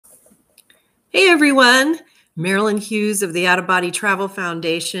Hey everyone, Marilynn Hughes of the Out of Body Travel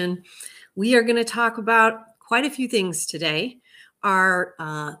Foundation. We are going to talk about quite a few things today.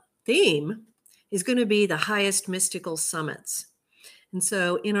 Our theme is going to be the highest mystical summits. And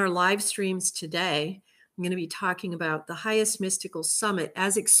so in our live streams today, I'm going to be talking about the highest mystical summit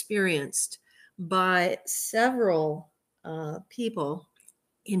as experienced by several people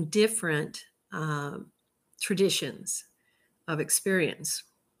in different traditions of experience,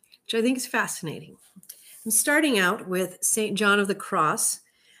 which I think is fascinating. I'm starting out with St. John of the Cross,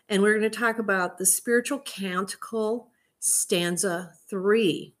 and we're going to talk about the spiritual canticle, stanza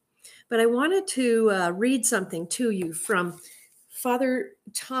 3. But I wanted to read something to you from Father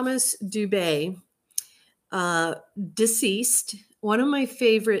Thomas Dubé, deceased, one of my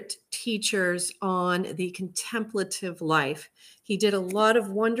favorite teachers on the contemplative life. He did a lot of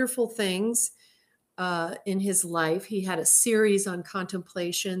wonderful things in his life. He had a series on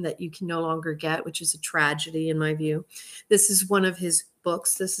contemplation that you can no longer get, which is a tragedy in my view. This is one of his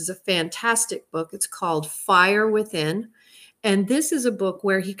books. This is a fantastic book. It's called Fire Within. And this is a book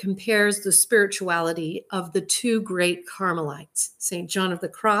where he compares the spirituality of the two great Carmelites, St. John of the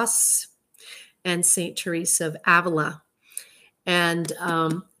Cross and St. Teresa of Avila. And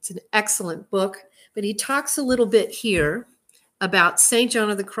it's an excellent book, but he talks a little bit here about St. John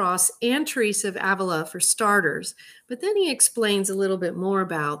of the Cross and Teresa of Avila for starters, but then he explains a little bit more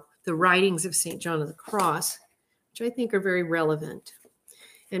about the writings of St. John of the Cross, which I think are very relevant.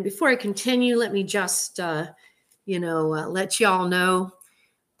 And before I continue, let me just, let y'all know,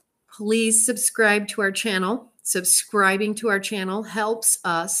 please subscribe to our channel. Subscribing to our channel helps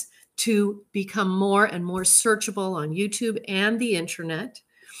us to become more and more searchable on YouTube and the internet.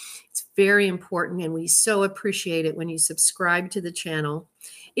 It's very important, and we so appreciate it when you subscribe to the channel.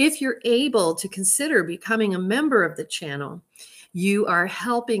 If you're able to consider becoming a member of the channel, you are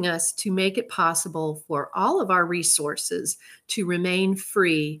helping us to make it possible for all of our resources to remain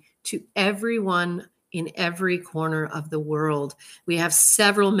free to everyone in every corner of the world. We have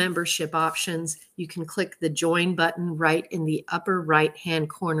several membership options. You can click the join button right in the upper right-hand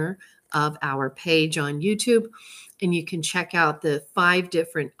corner of our page on YouTube, and you can check out the 5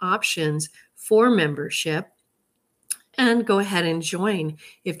 different options for membership and go ahead and join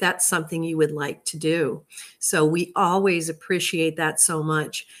if that's something you would like to do. So we always appreciate that so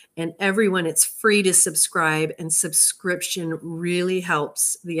much. And everyone, it's free to subscribe, and subscription really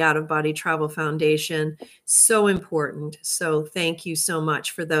helps the Out of Body Travel Foundation. So important. So thank you so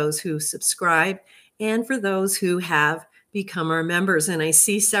much for those who subscribe and for those who have become our members. And I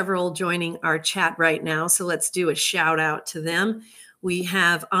see several joining our chat right now. So let's do a shout out to them. We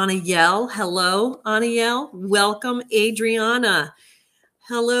have Anna Yell. Hello, Anna Yell. Welcome, Adriana.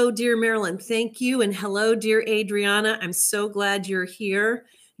 Hello, dear Marilynn. Thank you. And hello, dear Adriana. I'm so glad you're here.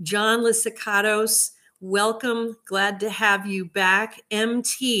 John Lissicatos, welcome. Glad to have you back.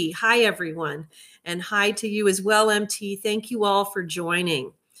 MT, hi, everyone. And hi to you as well, MT. Thank you all for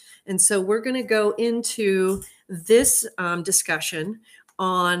joining. And so we're going to go into this discussion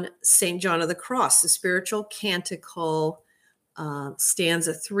on St. John of the Cross, the spiritual canticle,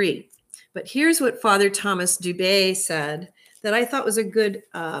 stanza 3. But here's what Father Thomas Dubé said that I thought was a good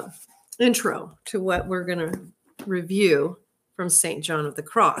intro to what we're going to review from St. John of the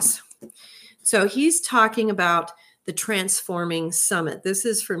Cross. So he's talking about the transforming summit. This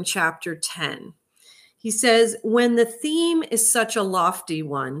is from chapter 10. He says, when the theme is such a lofty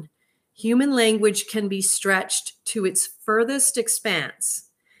one, human language can be stretched to its furthest expanse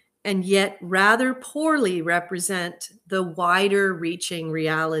and yet rather poorly represent the wider reaching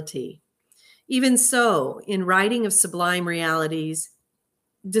reality. Even so, in writing of sublime realities,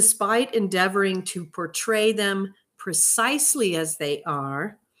 despite endeavoring to portray them precisely as they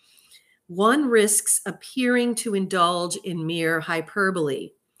are, one risks appearing to indulge in mere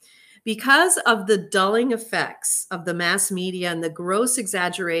hyperbole. Because of the dulling effects of the mass media and the gross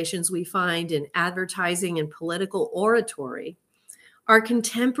exaggerations we find in advertising and political oratory, our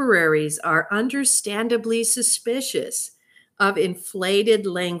contemporaries are understandably suspicious of inflated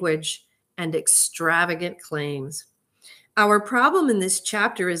language and extravagant claims. Our problem in this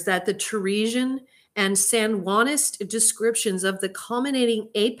chapter is that the Teresian and San Juanist descriptions of the culminating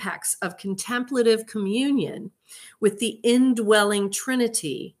apex of contemplative communion with the indwelling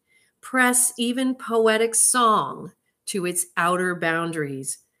Trinity press even poetic song to its outer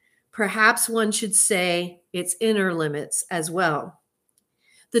boundaries. Perhaps one should say its inner limits as well.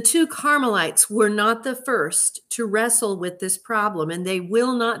 The two Carmelites were not the first to wrestle with this problem, and they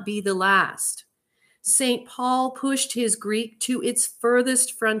will not be the last. St. Paul pushed his Greek to its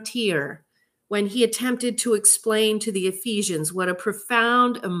furthest frontier when he attempted to explain to the Ephesians what a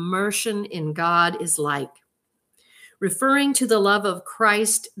profound immersion in God is like. Referring to the love of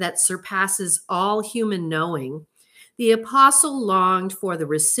Christ that surpasses all human knowing, the apostle longed for the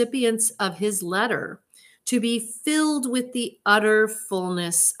recipients of his letter to be filled with the utter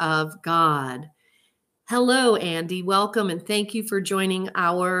fullness of God. Hello, Andy. Welcome, and thank you for joining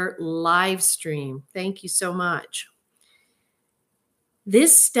our live stream. Thank you so much.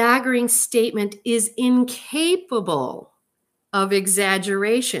 This staggering statement is incapable of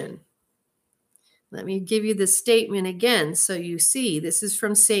exaggeration. Let me give you the statement again so you see. This is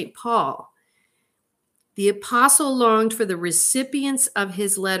from St. Paul. The apostle longed for the recipients of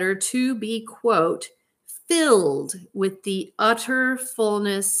his letter to be, quote, filled with the utter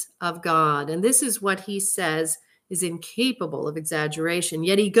fullness of God. And this is what he says is incapable of exaggeration.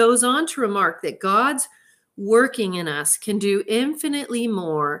 Yet he goes on to remark that God's working in us can do infinitely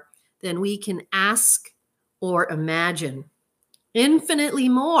more than we can ask or imagine. Infinitely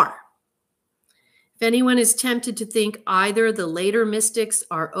more. If anyone is tempted to think either the later mystics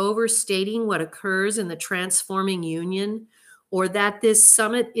are overstating what occurs in the transforming union or that this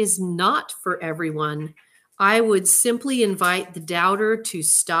summit is not for everyone, I would simply invite the doubter to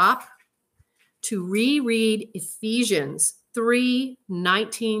stop, to reread Ephesians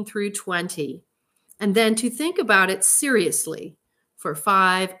 3:19 through 20, and then to think about it seriously for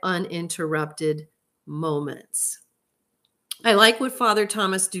 5 uninterrupted moments. I like what Father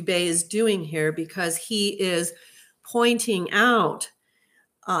Thomas Dubé is doing here because he is pointing out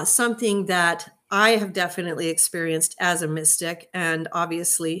something that I have definitely experienced as a mystic, and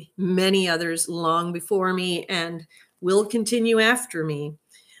obviously many others long before me and will continue after me,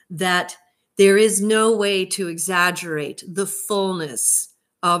 that there is no way to exaggerate the fullness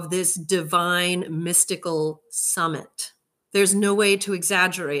of this divine mystical summit. There's no way to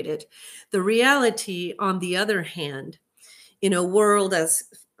exaggerate it. The reality, on the other hand, in a world, as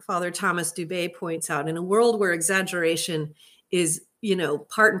Father Thomas Dubé points out, in a world where exaggeration is,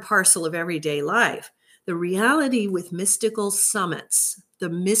 part and parcel of everyday life, the reality with mystical summits, the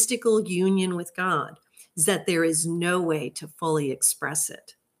mystical union with God, is that there is no way to fully express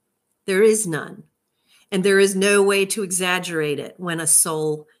it. There is none. And there is no way to exaggerate it when a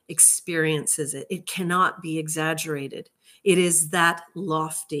soul experiences it. It cannot be exaggerated. It is that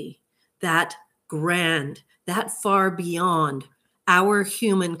lofty, that grand, that far beyond our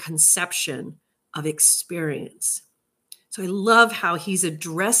human conception of experience. So I love how he's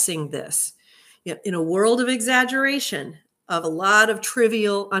addressing this. In a world of exaggeration, of a lot of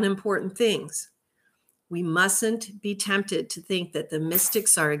trivial, unimportant things, we mustn't be tempted to think that the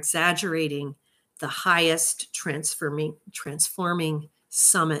mystics are exaggerating the highest transforming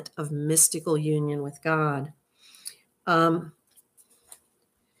summit of mystical union with God.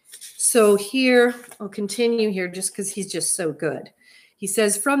 So here, I'll continue here just because he's just so good. He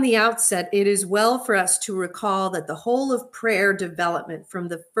says, from the outset, it is well for us to recall that the whole of prayer development from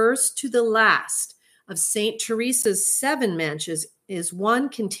the first to the last of St. Teresa's 7 manches is one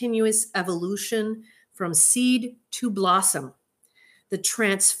continuous evolution from seed to blossom. The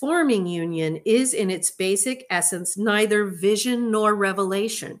transforming union is in its basic essence neither vision nor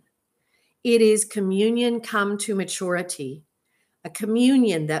revelation. It is communion come to maturity, a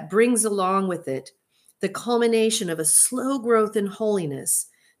communion that brings along with it the culmination of a slow growth in holiness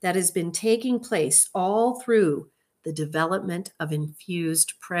that has been taking place all through the development of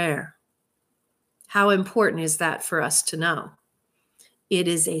infused prayer. How important is that for us to know? It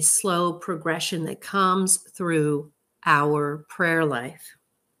is a slow progression that comes through our prayer life.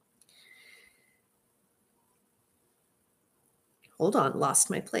 Hold on,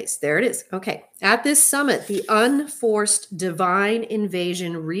 lost my place. There it is. Okay. At this summit, the unforced divine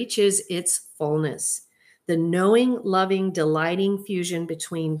invasion reaches its fullness. The knowing, loving, delighting fusion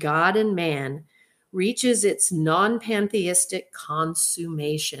between God and man reaches its non-pantheistic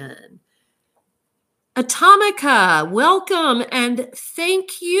consummation. Atomica, welcome and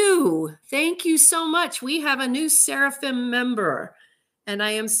thank you. Thank you so much. We have a new Seraphim member, and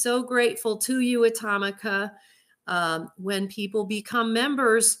I am so grateful to you, Atomica. When people become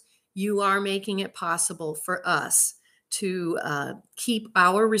members, you are making it possible for us to keep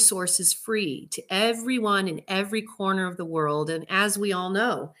our resources free to everyone in every corner of the world. And as we all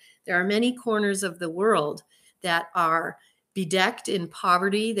know, there are many corners of the world that are bedecked in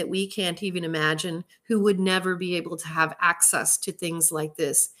poverty that we can't even imagine, who would never be able to have access to things like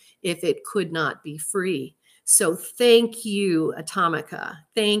this if it could not be free. So thank you, Atomica.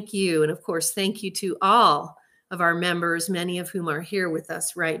 Thank you. And of course, thank you to all of our members, many of whom are here with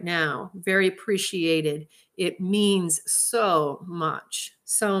us right now. Very appreciated. It means so much,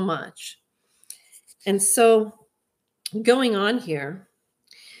 so much. And so going on here,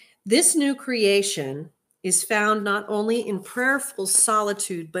 this new creation is found not only in prayerful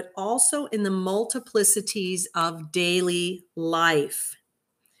solitude, but also in the multiplicities of daily life.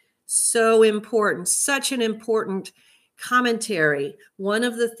 So important, such an important commentary. One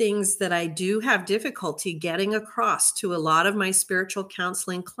of the things that I do have difficulty getting across to a lot of my spiritual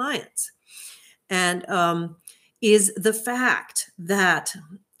counseling clients, and is the fact that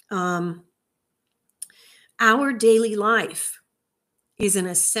our daily life is an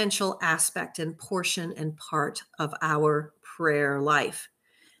essential aspect and portion and part of our prayer life.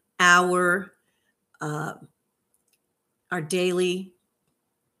 Our daily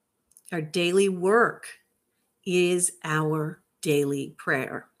work is our daily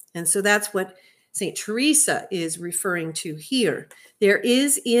prayer. And so that's what St. Teresa is referring to here. There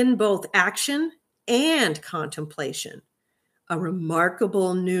is in both action and contemplation a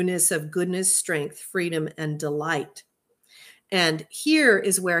remarkable newness of goodness, strength, freedom, and delight. And here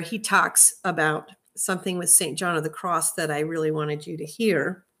is where he talks about something with St. John of the Cross that I really wanted you to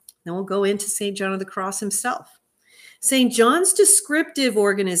hear. Then we'll go into St. John of the Cross himself. St. John's descriptive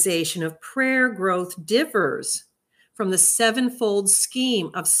organization of prayer growth differs from the sevenfold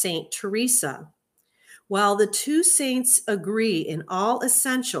scheme of St. Teresa. While the two saints agree in all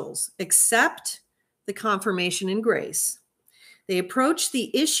essentials except the confirmation in grace, they approach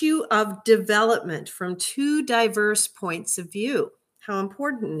the issue of development from two diverse points of view. How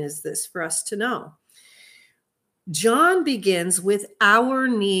important is this for us to know? John begins with our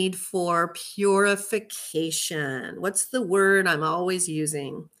need for purification. What's the word I'm always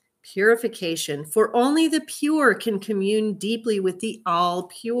using? Purification. For only the pure can commune deeply with the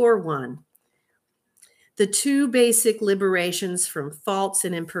all-pure one. The two basic liberations from faults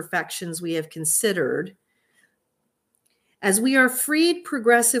and imperfections we have considered. As we are freed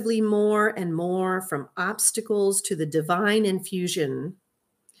progressively more and more from obstacles to the divine infusion,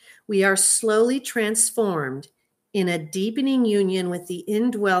 we are slowly transformed in a deepening union with the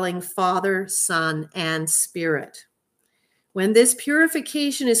indwelling Father, Son, and Spirit. When this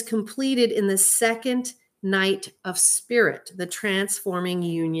purification is completed in the second night of Spirit, the transforming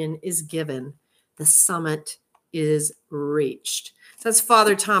union is given. The summit is reached. So that's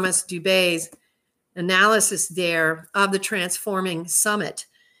Father Thomas Dubé's analysis there of the transforming summit,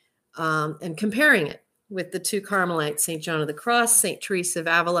 and comparing it with the two Carmelites, St. John of the Cross, St. Teresa of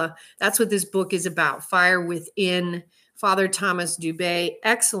Avila. That's what this book is about, Fire Within, Father Thomas Dubé,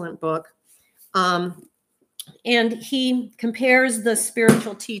 excellent book. And he compares the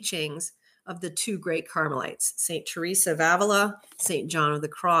spiritual teachings of the two great Carmelites, St. Teresa of Avila, St. John of the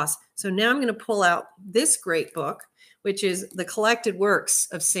Cross. So now I'm going to pull out this great book, which is the collected works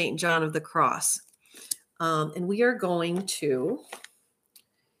of St. John of the Cross. And we are going to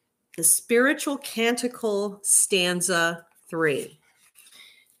the Spiritual Canticle, Stanza 3.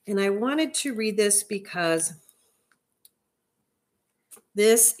 And I wanted to read this because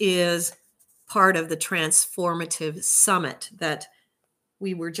this is part of the transformative summit that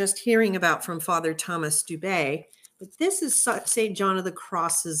we were just hearing about from Father Thomas Dubé. But this is St. John of the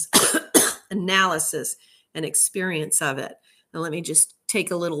Cross's analysis and experience of it. Now, let me just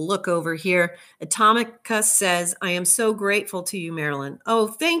take a little look over here. Atomica says, I am so grateful to you, Marilynn. Oh,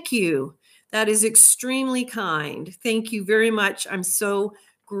 thank you. That is extremely kind. Thank you very much. I'm so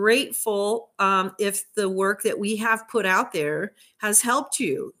grateful if the work that we have put out there has helped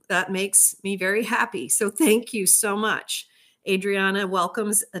you. That makes me very happy. So thank you so much. Adriana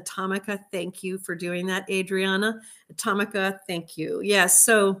welcomes Atomica. Thank you for doing that, Adriana. Atomica, thank you. Yes,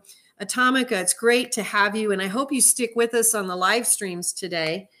 so Atomica, it's great to have you, and I hope you stick with us on the live streams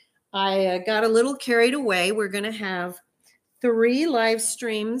today. I got a little carried away. We're going to have 3 live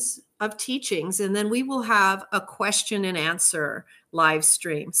streams of teachings, and then we will have a question and answer live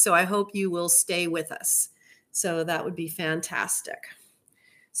stream. So I hope you will stay with us. So that would be fantastic.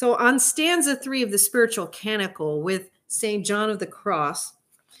 So on stanza 3 of the Spiritual Canticle with St. John of the Cross,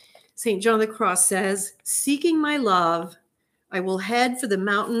 St. John of the Cross says, seeking my love, I will head for the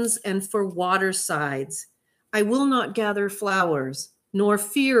mountains and for water sides. I will not gather flowers, nor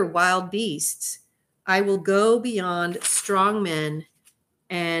fear wild beasts. I will go beyond strong men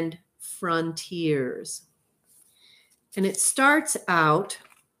and frontiers. And it starts out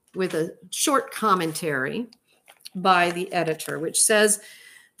with a short commentary by the editor, which says,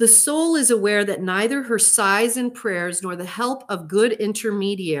 the soul is aware that neither her sighs and prayers nor the help of good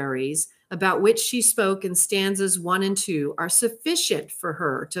intermediaries about which she spoke in stanzas 1 and 2 are sufficient for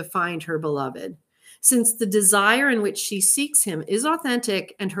her to find her beloved. Since the desire in which she seeks him is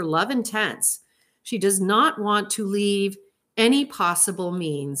authentic and her love intense, she does not want to leave any possible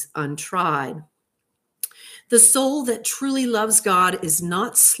means untried. The soul that truly loves God is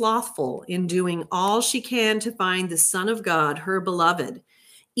not slothful in doing all she can to find the Son of God, her beloved.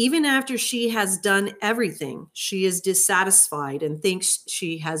 Even after she has done everything, she is dissatisfied and thinks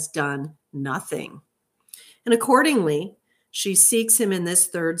she has done nothing. And accordingly, she seeks him in this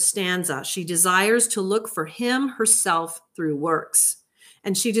third stanza. She desires to look for him herself through works.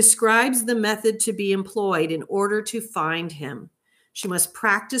 And she describes the method to be employed in order to find him. She must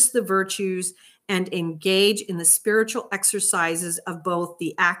practice the virtues and engage in the spiritual exercises of both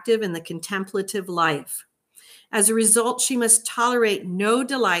the active and the contemplative life. As a result, she must tolerate no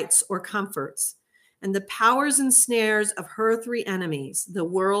delights or comforts, and the powers and snares of her three enemies, the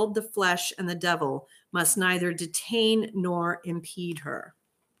world, the flesh, and the devil, must neither detain nor impede her.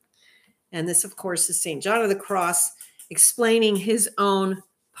 And this, of course, is St. John of the Cross explaining his own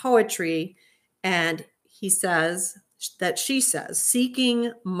poetry, and he says that she says,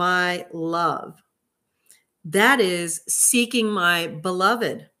 seeking my love. That is, seeking my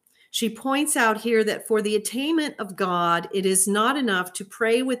beloved. She points out here that for the attainment of God, it is not enough to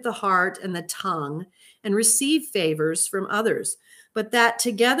pray with the heart and the tongue and receive favors from others, but that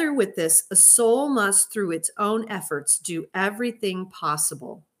together with this, a soul must, through its own efforts, do everything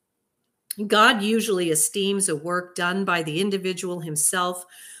possible. God usually esteems a work done by the individual himself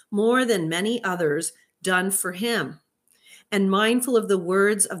more than many others done for him. And mindful of the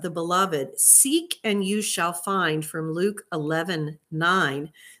words of the beloved, seek and you shall find, from Luke 11:9,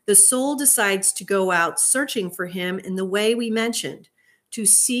 the soul decides to go out searching for him in the way we mentioned, to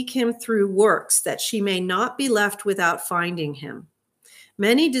seek him through works, that she may not be left without finding him.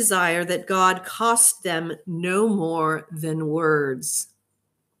 Many desire that God cost them no more than words.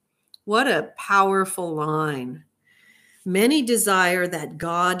 What a powerful line. Many desire that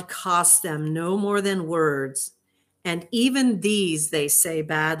God cost them no more than words. And even these they say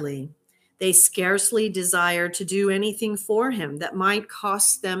badly. They scarcely desire to do anything for him that might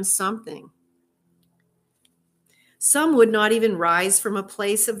cost them something. Some would not even rise from a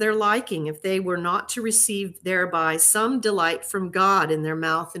place of their liking if they were not to receive thereby some delight from God in their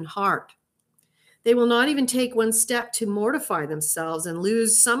mouth and heart. They will not even take one step to mortify themselves and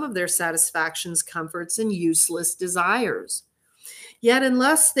lose some of their satisfactions, comforts, and useless desires. Yet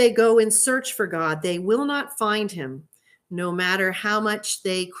unless they go in search for God, they will not find him, no matter how much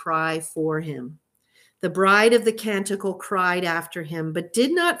they cry for him. The bride of the Canticle cried after him, but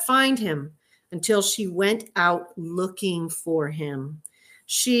did not find him until she went out looking for him.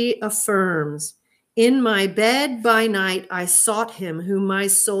 She affirms, in my bed by night I sought him whom my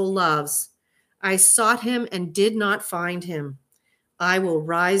soul loves. I sought him and did not find him. I will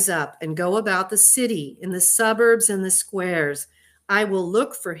rise up and go about the city, in the suburbs and the squares. I will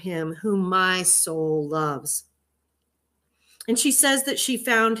look for him whom my soul loves. And she says that she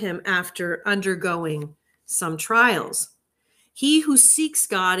found him after undergoing some trials. He who seeks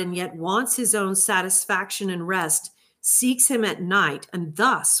God and yet wants his own satisfaction and rest seeks him at night and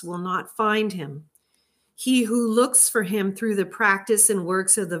thus will not find him. He who looks for him through the practice and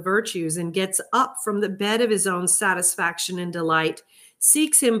works of the virtues and gets up from the bed of his own satisfaction and delight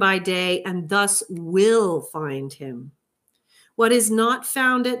seeks him by day and thus will find him. What is not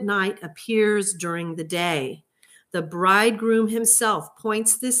found at night appears during the day. The bridegroom himself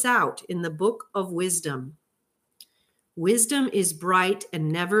points this out in the Book of Wisdom. Wisdom is bright and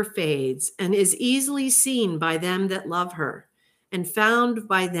never fades, and is easily seen by them that love her, and found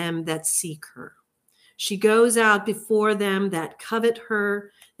by them that seek her. She goes out before them that covet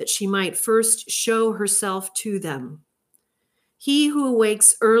her, that she might first show herself to them. He who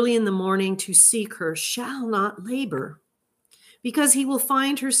awakes early in the morning to seek her shall not labor, because he will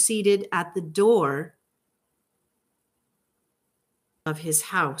find her seated at the door of his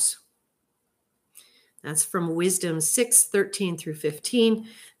house. That's from Wisdom 6:13 through 15.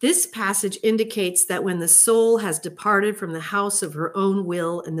 This passage indicates that when the soul has departed from the house of her own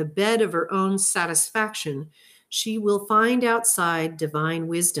will and the bed of her own satisfaction, she will find outside divine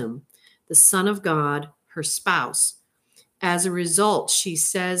wisdom, the Son of God, her spouse. As a result, she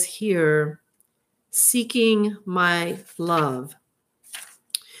says here, seeking my love.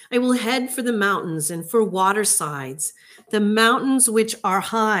 I will head for the mountains and for water sides. The mountains which are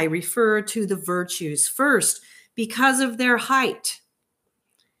high refer to the virtues. First, because of their height.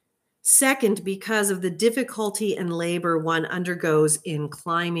 Second, because of the difficulty and labor one undergoes in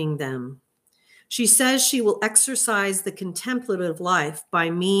climbing them. She says she will exercise the contemplative life by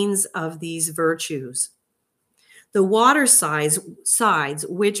means of these virtues. The water sides,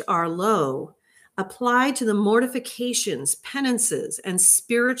 which are low, apply to the mortifications, penances, and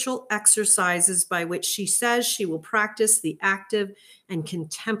spiritual exercises by which she says she will practice the active and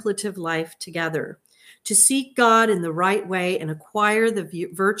contemplative life together. To seek God in the right way and acquire the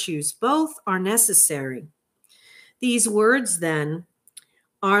virtues, both are necessary. These words, then,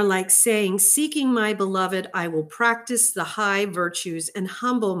 are like saying, seeking my beloved, I will practice the high virtues and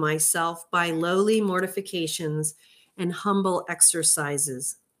humble myself by lowly mortifications and humble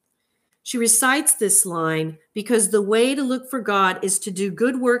exercises. She recites this line because the way to look for God is to do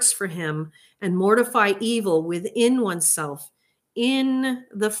good works for him and mortify evil within oneself in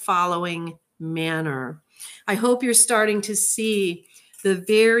the following manner. I hope you're starting to see the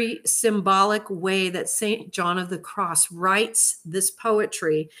very symbolic way that St. John of the Cross writes this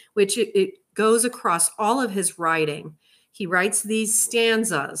poetry, which it goes across all of his writing. He writes these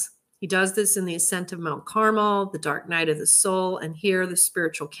stanzas. He does this in the Ascent of Mount Carmel, the Dark Night of the Soul, and here the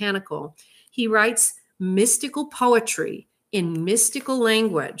Spiritual Canticle. He writes mystical poetry in mystical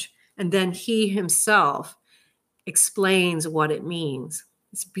language, and then he himself explains what it means.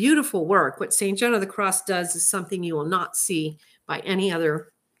 It's beautiful work. What St. John of the Cross does is something you will not see by any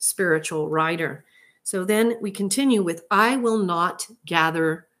other spiritual writer. So then we continue with, I will not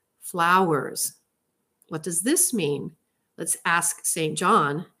gather flowers. What does this mean? Let's ask St.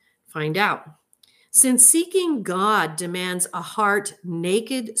 John, find out. Since seeking God demands a heart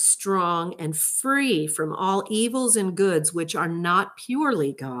naked, strong, and free from all evils and goods which are not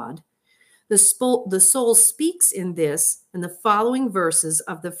purely God, the soul speaks in this and the following verses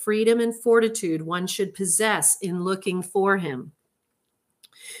of the freedom and fortitude one should possess in looking for him.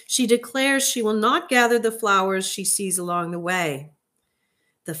 She declares she will not gather the flowers she sees along the way.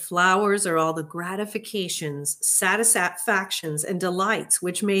 The flowers are all the gratifications, satisfactions, and delights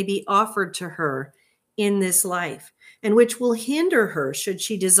which may be offered to her in this life, and which will hinder her should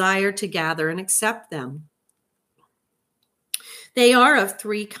she desire to gather and accept them. They are of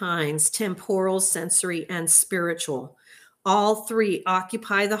three kinds: temporal, sensory, and spiritual. All three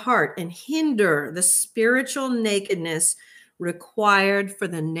occupy the heart and hinder the spiritual nakedness required for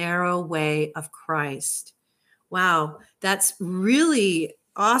the narrow way of Christ. Wow, that's really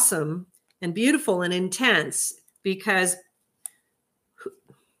awesome and beautiful and intense, because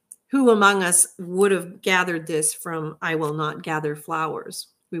who among us would have gathered this from I will not gather flowers?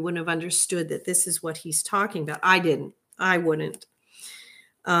 We wouldn't have understood that this is what he's talking about. I didn't. I wouldn't.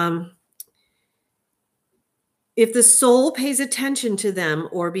 If the soul pays attention to them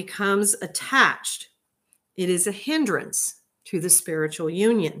or becomes attached, it is a hindrance to the spiritual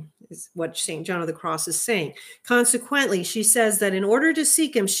union, is what St. John of the Cross is saying. Consequently, she says that in order to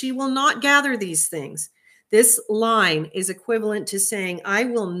seek him, she will not gather these things. This line is equivalent to saying, I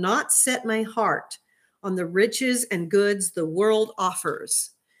will not set my heart on the riches and goods the world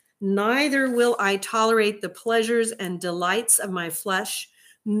offers. Neither will I tolerate the pleasures and delights of my flesh,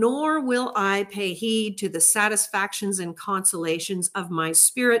 nor will I pay heed to the satisfactions and consolations of my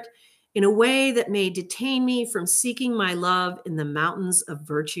spirit in a way that may detain me from seeking my love in the mountains of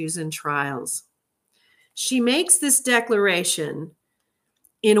virtues and trials. She makes this declaration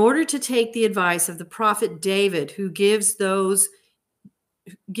in order to take the advice of the prophet David, who gives those,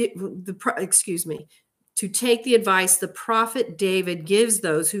 to take the advice the prophet David gives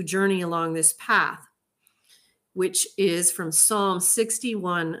those who journey along this path, which is from Psalm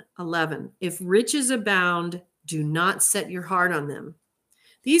 61:11. If riches abound, do not set your heart on them.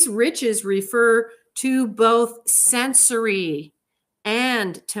 These riches refer to both sensory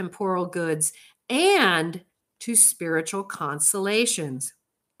and temporal goods and to spiritual consolations.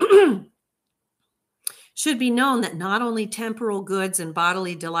 Should be known that not only temporal goods and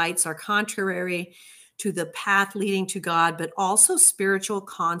bodily delights are contrary to the path leading to God, but also spiritual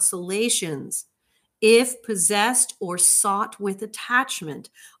consolations, if possessed or sought with attachment,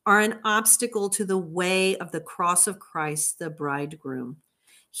 are an obstacle to the way of the cross of Christ, the bridegroom.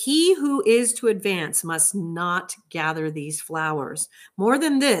 He who is to advance must not gather these flowers. More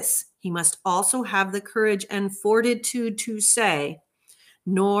than this, he must also have the courage and fortitude to say,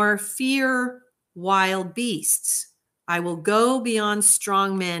 nor fear wild beasts. I will go beyond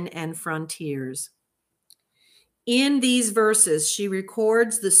strong men and frontiers. In these verses, she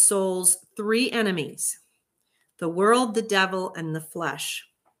records the soul's three enemies: the world, the devil, and the flesh.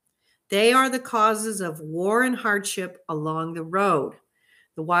 They are the causes of war and hardship along the road.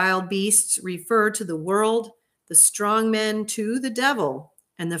 The wild beasts refer to the world, the strong men to the devil,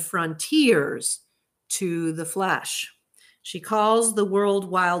 and the frontiers to the flesh. She calls the world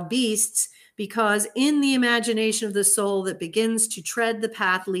wild beasts because in the imagination of the soul that begins to tread the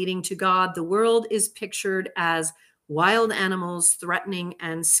path leading to God, the world is pictured as wild animals threatening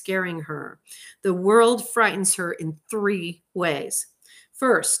and scaring her. The world frightens her in three ways.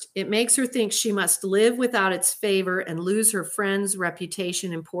 First, it makes her think she must live without its favor and lose her friends,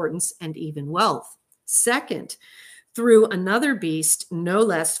 reputation, importance, and even wealth. Second, through another beast no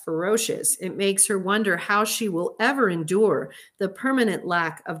less ferocious. It makes her wonder how she will ever endure the permanent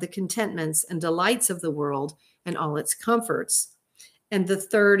lack of the contentments and delights of the world and all its comforts. And the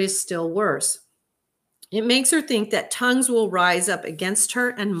third is still worse. It makes her think that tongues will rise up against her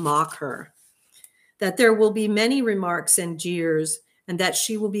and mock her, that there will be many remarks and jeers, and that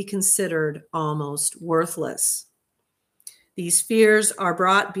she will be considered almost worthless. These fears are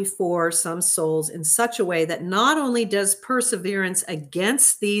brought before some souls in such a way that not only does perseverance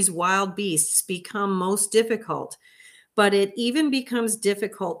against these wild beasts become most difficult, but it even becomes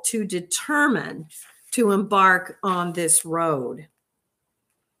difficult to determine to embark on this road.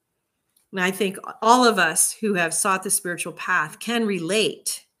 And I think all of us who have sought the spiritual path can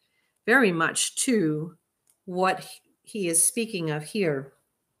relate very much to what he is speaking of here.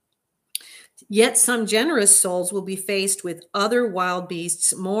 Yet some generous souls will be faced with other wild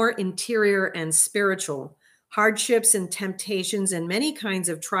beasts, more interior and spiritual, hardships and temptations and many kinds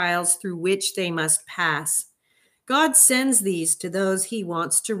of trials through which they must pass. God sends these to those he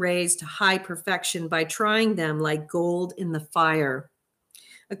wants to raise to high perfection by trying them like gold in the fire.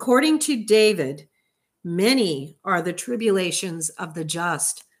 According to David, many are the tribulations of the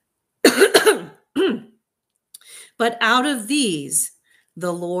just. But out of these,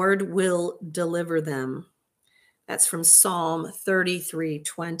 the Lord will deliver them. That's from Psalm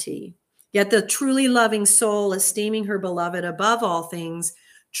 33:20. Yet the truly loving soul, esteeming her beloved above all things,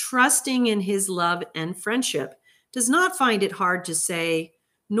 trusting in his love and friendship, does not find it hard to say,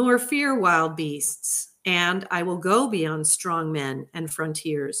 nor fear wild beasts, and I will go beyond strong men and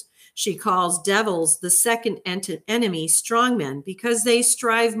frontiers. She calls devils the second enemy, strong men, because they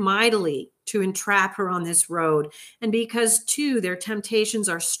strive mightily to entrap her on this road, and because, too, their temptations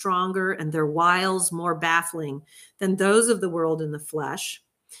are stronger and their wiles more baffling than those of the world in the flesh.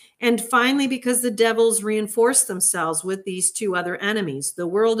 And finally, because the devils reinforce themselves with these two other enemies, the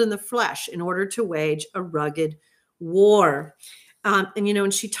world and the flesh, in order to wage a rugged war.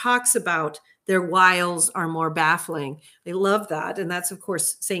 And she talks about their wiles are more baffling. I love that. And that's, of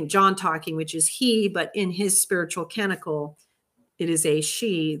course, St. John talking, which is he, but in his spiritual canticle, it is a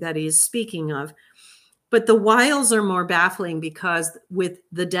she that he is speaking of. But the wiles are more baffling because with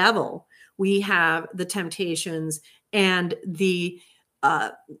the devil, we have the temptations and the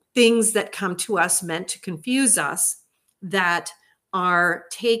things that come to us meant to confuse us that are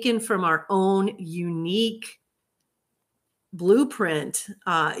taken from our own unique blueprint,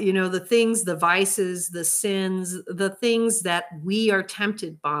 the things, the vices, the sins, the things that we are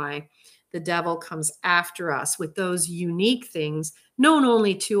tempted by. The devil comes after us with those unique things known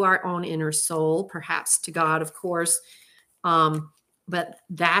only to our own inner soul, perhaps to God, of course. But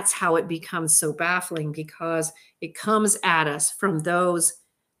that's how it becomes so baffling, because it comes at us from those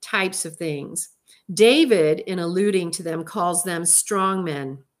types of things. David, in alluding to them, calls them strong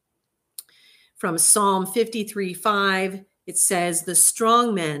men. From Psalm 53:5, it says, the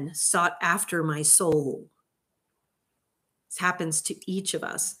strong men sought after my soul. This happens to each of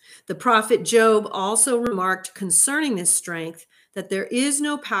us. The prophet Job also remarked concerning this strength that there is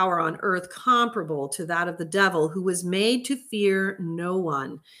no power on earth comparable to that of the devil, who was made to fear no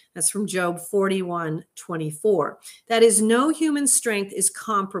one. That's from Job 41:24. That is, no human strength is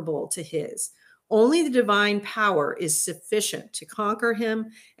comparable to his. Only the divine power is sufficient to conquer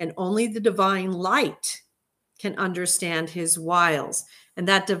him, and only the divine light can understand his wiles. And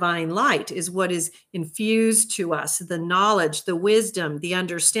that divine light is what is infused to us, the knowledge, the wisdom, the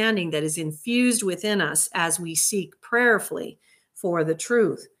understanding that is infused within us as we seek prayerfully for the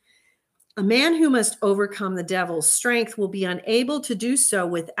truth. A man who must overcome the devil's strength will be unable to do so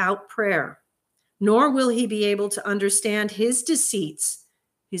without prayer, nor will he be able to understand his deceits,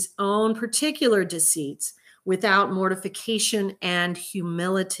 his own particular deceits, without mortification and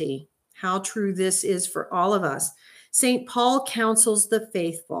humility. How true this is for all of us. St. Paul counsels the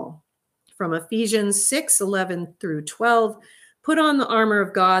faithful from Ephesians 6:11 through 12, put on the armor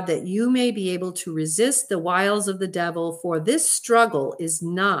of God that you may be able to resist the wiles of the devil, for this struggle is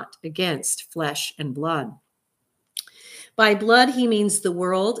not against flesh and blood. By blood, he means the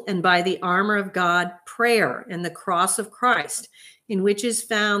world, and by the armor of God, prayer and the cross of Christ, in which is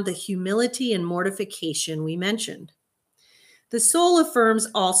found the humility and mortification we mentioned. The soul affirms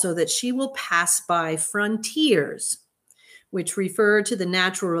also that she will pass by frontiers, which refer to the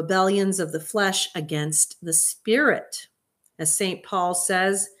natural rebellions of the flesh against the spirit. As St. Paul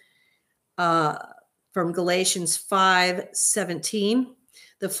says from Galatians 5:17,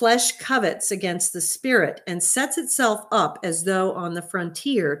 the flesh covets against the spirit and sets itself up as though on the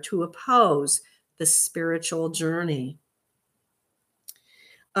frontier to oppose the spiritual journey.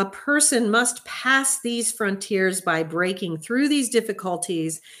 A person must pass these frontiers by breaking through these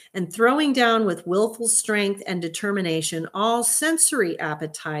difficulties and throwing down with willful strength and determination all sensory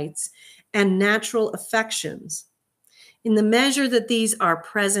appetites and natural affections. In the measure that these are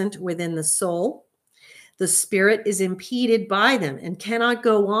present within the soul, the spirit is impeded by them and cannot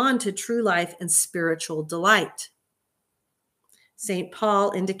go on to true life and spiritual delight. St.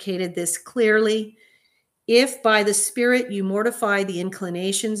 Paul indicated this clearly. If by the Spirit you mortify the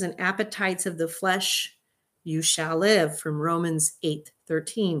inclinations and appetites of the flesh, you shall live, from Romans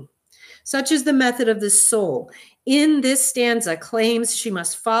 8:13. Such is the method of the soul. In this stanza claims she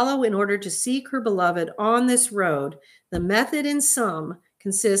must follow in order to seek her beloved on this road. The method in sum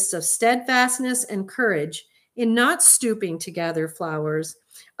consists of steadfastness and courage in not stooping to gather flowers,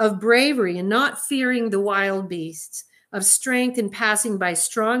 of bravery in not fearing the wild beasts, of strength in passing by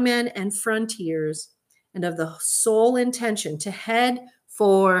strong men and frontiers, and of the sole intention to head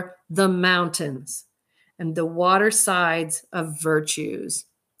for the mountains and the water sides of virtues,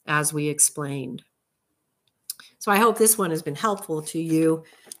 as we explained. So I hope this one has been helpful to you.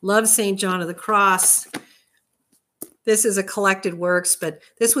 Love St. John of the Cross. This is a collected works, but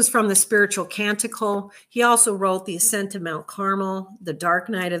this was from the Spiritual Canticle. He also wrote The Ascent of Mount Carmel, The Dark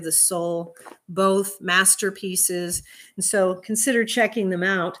Night of the Soul, both masterpieces. And so consider checking them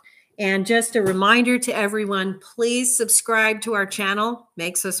out. And just a reminder to everyone, please subscribe to our channel.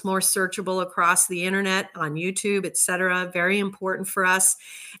 Makes us more searchable across the internet, on YouTube, etc. Very important for us.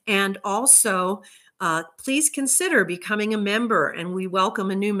 And also, please consider becoming a member. And we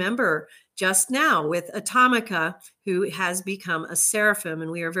welcome a new member just now with Atomica, who has become a seraphim. And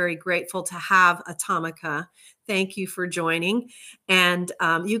we are very grateful to have Atomica. Thank you for joining. And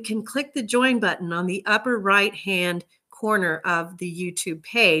you can click the join button on the upper right-hand corner of the YouTube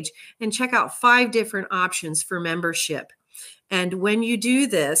page and check out 5 different options for membership. And when you do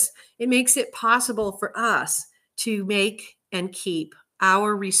this, it makes it possible for us to make and keep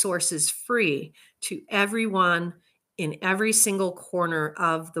our resources free to everyone in every single corner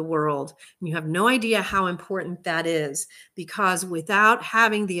of the world. And you have no idea how important that is, because without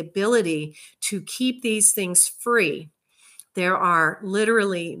having the ability to keep these things free, there are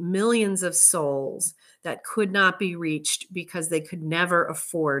literally millions of souls that could not be reached because they could never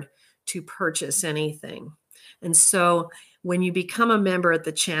afford to purchase anything. And so when you become a member at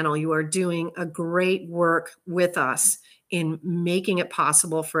the channel, you are doing a great work with us in making it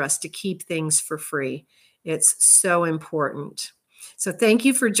possible for us to keep things for free. It's so important. So thank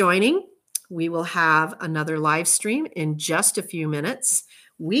you for joining. We will have another live stream in just a few minutes.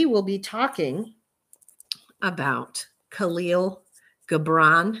 We will be talking about Khalil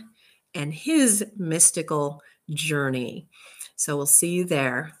Gibran and his mystical journey. So we'll see you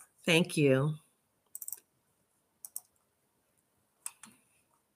there. Thank you.